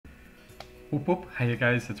Whoop whoop, hi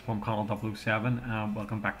guys, it's PlumConnell007.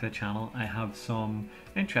 Welcome back to the channel. I have some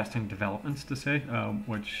interesting developments to say,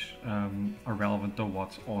 which are relevant to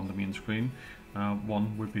what's on the main screen.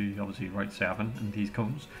 One would be obviously Route 7 and these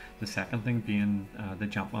cones. The second thing being the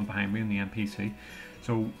gentleman behind me in the NPC.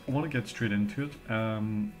 So I want to get straight into it.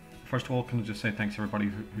 First of all, can I just say thanks to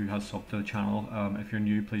everybody who has subbed to the channel. If you're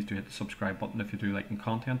new, please do hit the subscribe button if you do like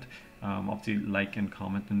content. Obviously like and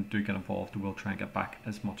comment and do get involved. We'll try and get back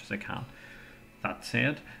as much as I can. That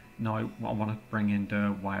said, now I want to bring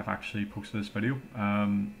into why I've actually posted this video.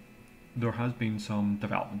 There has been some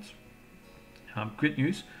developments. Great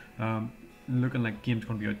news, looking like game's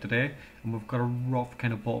going to be out today, and we've got a rough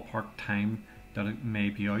kind of ballpark time that it may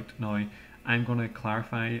be out. Now I'm going to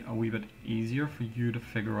clarify a wee bit easier for you to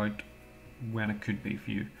figure out when it could be for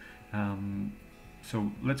you.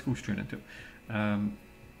 So let's go straight into it.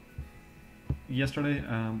 Yesterday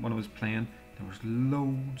when I was playing, there was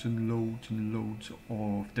loads and loads and loads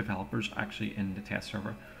of developers actually in the test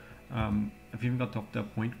server. I've even got up to a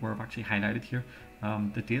point where I've actually highlighted here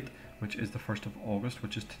the date, which is the 1st of August,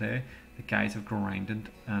 which is today. The guys have grinded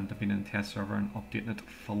and they've been in the test server and updating it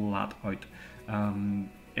flat out.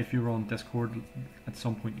 If you were on Discord at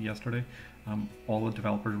some point yesterday, all the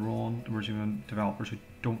developers were on. There was even developers who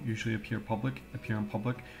don't usually appear in public. It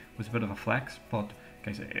was a bit of a flex, but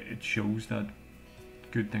guys, it shows that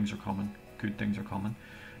good things are coming. Good things are coming.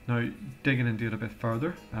 Now, digging into it a bit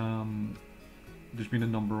further, there's been a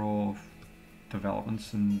number of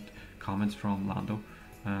developments and comments from Lando,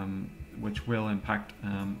 which will impact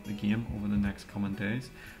the game over the next coming days.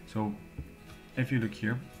 So, if you look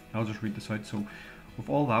here, I'll just read this out. So, with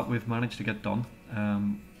all that we've managed to get done,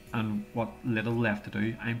 and what little left to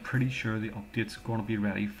do, I'm pretty sure the update's going to be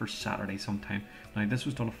ready for Saturday sometime. Now this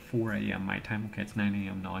was done at 4 AM my time, okay, it's 9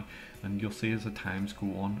 AM now, and you'll see as the times go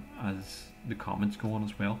on, as the comments go on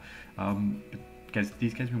as well. Guys,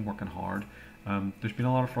 these guys have been working hard. There's been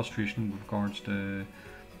a lot of frustration with regards to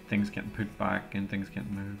things getting put back and things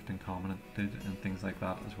getting moved and commented and things like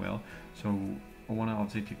that as well. So I want to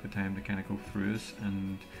obviously take the time to kind of go through this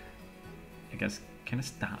and I guess kind of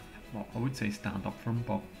stand, well, I would say stand up for them,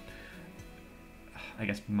 but I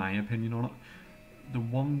guess my opinion on it. The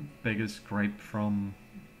one biggest gripe from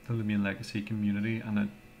the Loomian Legacy community, and that,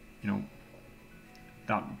 you know,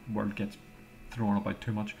 that word gets thrown about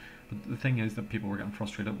too much, but the thing is that people were getting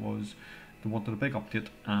frustrated was they wanted a big update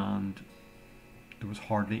and there was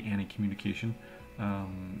hardly any communication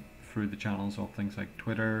through the channels of things like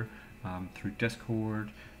Twitter, through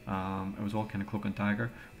Discord. It was all kind of cloak and dagger,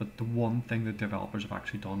 but the one thing that developers have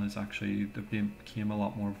actually done is actually they became a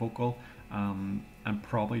lot more vocal, and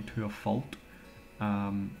probably to a fault.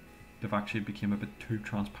 They've actually become a bit too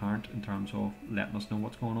transparent in terms of letting us know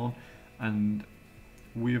what's going on, and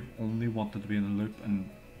we've only wanted to be in the loop, and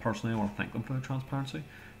personally I want to thank them for the transparency,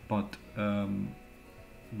 but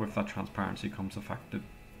with that transparency comes the fact that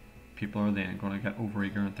people are then going to get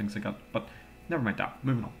overeager and things like that, but never mind that,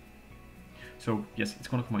 moving on. So yes, it's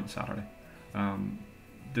going to come out on Saturday.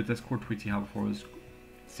 The Discord tweets you had before was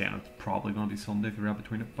saying it's probably going to be Sunday if you're out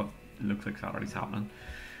between it, but it looks like Saturday's happening.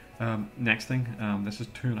 Next thing, this is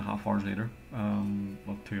 2.5 hours later,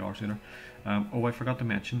 well 2 hours later. Oh, I forgot to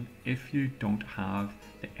mention, if you don't have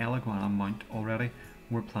the Iguana mount already,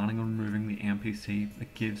 we're planning on removing the NPC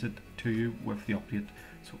that gives it to you with the update.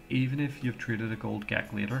 So even if you've traded a gold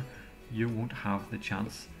gek later, you won't have the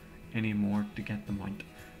chance anymore to get the mount.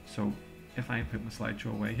 So if I put my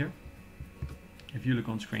slideshow away here, if you look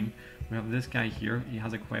on screen, we have this guy here. He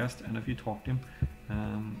has a quest, and if you talk to him,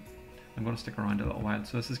 I'm going to stick around a little while,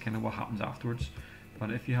 so this is kind of what happens afterwards.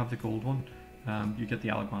 But if you have the gold one, you get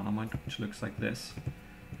the Iguana mount, which looks like this.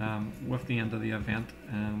 With the end of the event,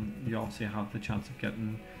 you obviously have the chance of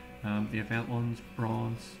getting the event ones: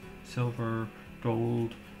 bronze, silver,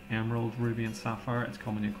 gold, emerald, ruby and sapphire. It's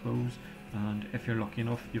coming in close, and if you're lucky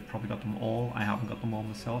enough, you've probably got them all. I haven't got them all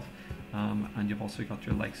myself. And you've also got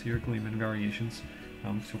your likes here, gleaming variations.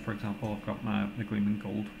 So for example, I've got my gleaming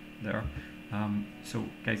gold there. So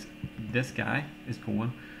guys, this guy is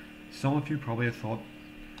going. Some of you probably have thought,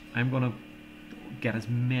 I'm going to get as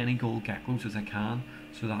many gold geklows as I can,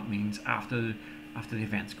 so that means after the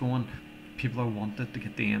event's going, people are wanted to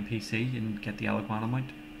get the NPC and get the Iguana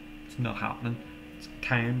mount. It's not happening. It's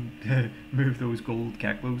time to move those gold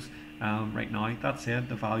geklows right now. That said,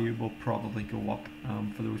 the value will probably go up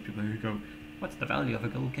for those people who go, what's the value of a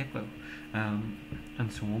gold geklow?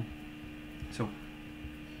 And so on. So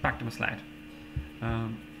back to my slide.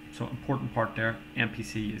 So important part there,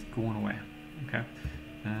 NPC is going away. Okay.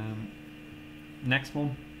 Next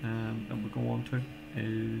one that we'll go on to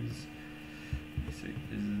is, let's see,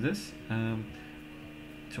 is this.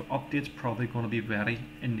 So update's probably going to be ready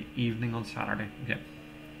in the evening on Saturday. Okay.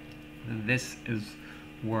 This is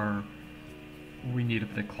where we need a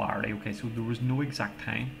bit of clarity. Okay, so there was no exact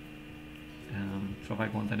time. So if I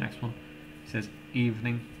go on to the next one, it says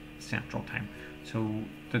evening Central Time. So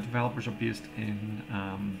the developers are based in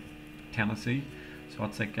Tennessee. So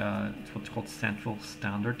it's like it's what's called Central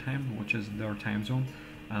Standard Time, which is their time zone.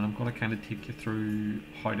 And I'm going to kind of take you through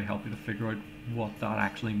how to help you to figure out what that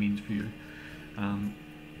actually means for you.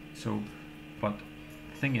 But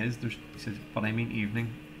the thing is, it says, but I mean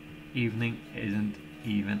evening. Evening isn't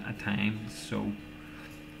even a time, so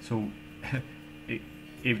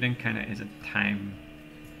evening kind of is a time.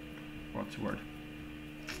 What's the word?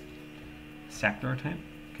 Sector time.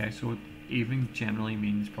 Okay, so evening generally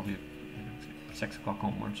means probably 6 o'clock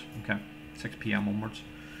onwards. Okay, 6 p.m. onwards.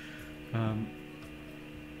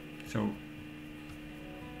 So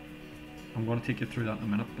I'm going to take you through that in a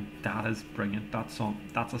minute, but that is brilliant. That's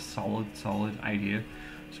a solid idea.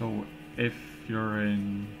 So if you're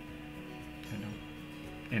in,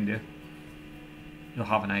 India, you'll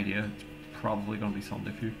have an idea. It's probably going to be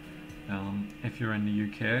Sunday for you. If you're in the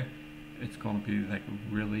UK, it's going to be like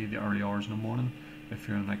really the early hours in the morning. If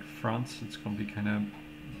you're in like France, it's going to be kind of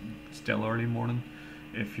still early morning.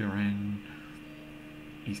 If you're in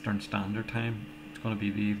Eastern Standard Time, it's going to be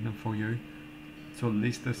the evening for you. So at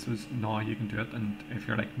least this is now you can do it. And if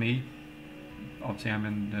you're like me, obviously I'm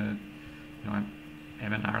in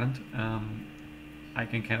I'm in Ireland. I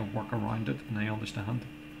can kind of work around it, and I understand.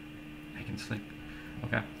 I can sleep.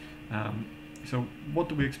 Okay. So what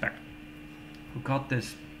do we expect? We've got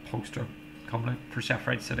this poster coming out for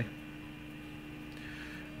Sepharite City.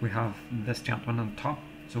 We have this gentleman on top.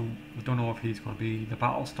 So we don't know if he's going to be the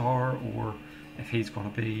battle star or if he's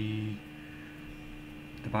going to be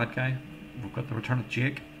the bad guy. We've got the return of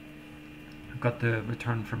Jake. We've got the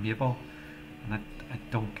return from Mabel. And I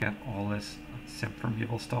don't get all this simp from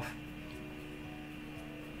Mabel stuff.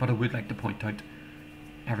 But I would like to point out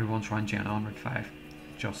everyone's run Jenna on Route 5.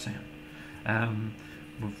 Just saying.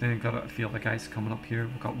 We've then got a few other guys coming up here.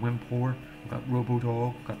 We've got Wimpor, we've got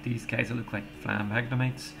Robodog, we've got these guys that look like flying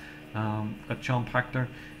magnemites. We've got John Pactor,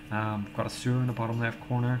 we've got a sewer in the bottom left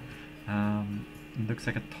corner. It looks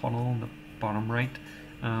like a tunnel in the bottom right.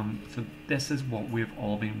 So this is what we've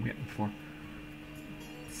all been waiting for.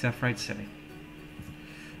 Sepharite City.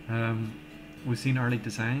 We've seen early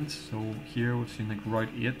designs, so here we've seen like Route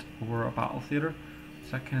 8 over a battle theatre.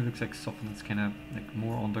 So that kind of looks like something that's kind of like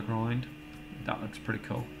more underground. That looks pretty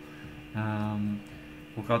cool.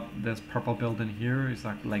 We've got this purple building here. Is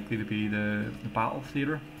that likely to be the battle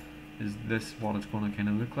theatre? Is this what it's going to kind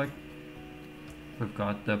of look like? We've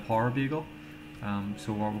got the Power Beagle.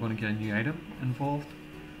 So are we going to get a new item involved?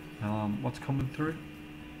 What's coming through?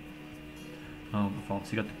 We've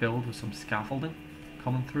obviously got the build with some scaffolding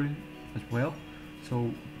coming through as well.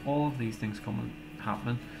 So all of these things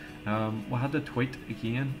happening. We had the tweet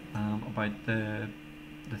again about the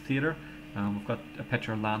theatre. We've got a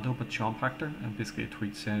picture of Lando but Sean Pactor, and basically a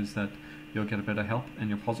tweet says that you'll get a bit of help in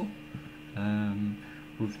your puzzle.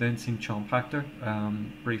 We've then seen Sean Pactor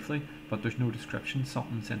briefly, but there's no description.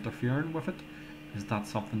 Something's interfering with it. Is that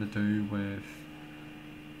something to do with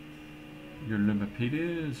your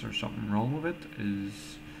Lumipedia? Is there something wrong with it?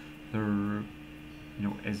 Is there,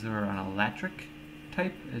 is there an electric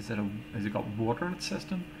type? Is it got water in its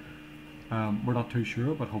system? We're not too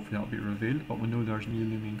sure, but hopefully that'll be revealed. But we know there's new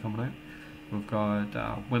Loomian coming out. We've got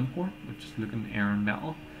Wimport, which is looking iron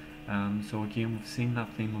metal. So again, we've seen that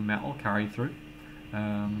theme of metal carry through.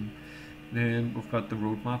 Then we've got the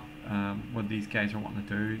roadmap, what these guys are wanting to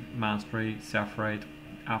do. Mastery, Sepharite.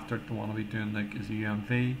 After they want to be doing like is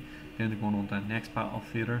UMV. Then they're going on to the next battle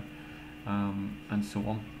theatre, and so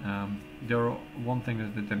on. One thing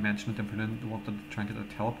that they mentioned that they put in, they wanted to try and get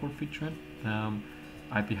a teleport feature in.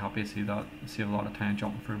 I'd be happy to see that. Save a lot of time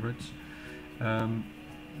jumping through routes.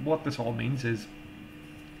 What this all means is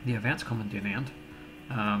the event's coming to an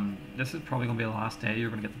end. This is probably going to be the last day you're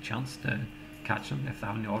going to get the chance to catch them if they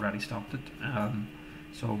haven't already stopped it.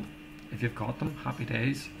 So if you've got them, happy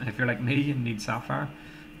days. And if you're like me and need Sapphire,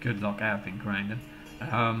 good luck. I have been grinding.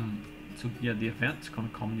 So yeah, the event's going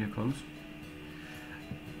to come to a close.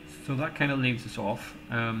 So that kind of leaves us off.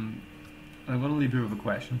 I'm going to leave you with a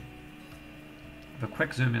question. A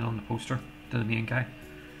quick zoom in on the poster to the main guy.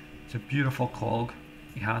 It's a beautiful clog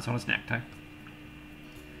he has on his necktie.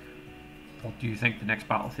 What do you think the next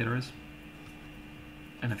battle theatre is?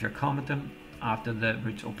 And if you're commenting after the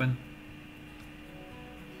routes open,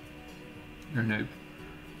 you're a noob.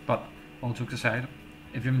 But all jokes aside,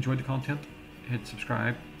 if you've enjoyed the content, hit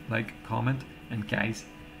subscribe, like, comment, and guys,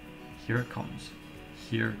 here it comes.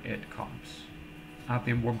 Here it comes. I've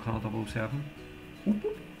been Worm Connell 007.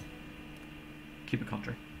 Keep it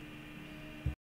country.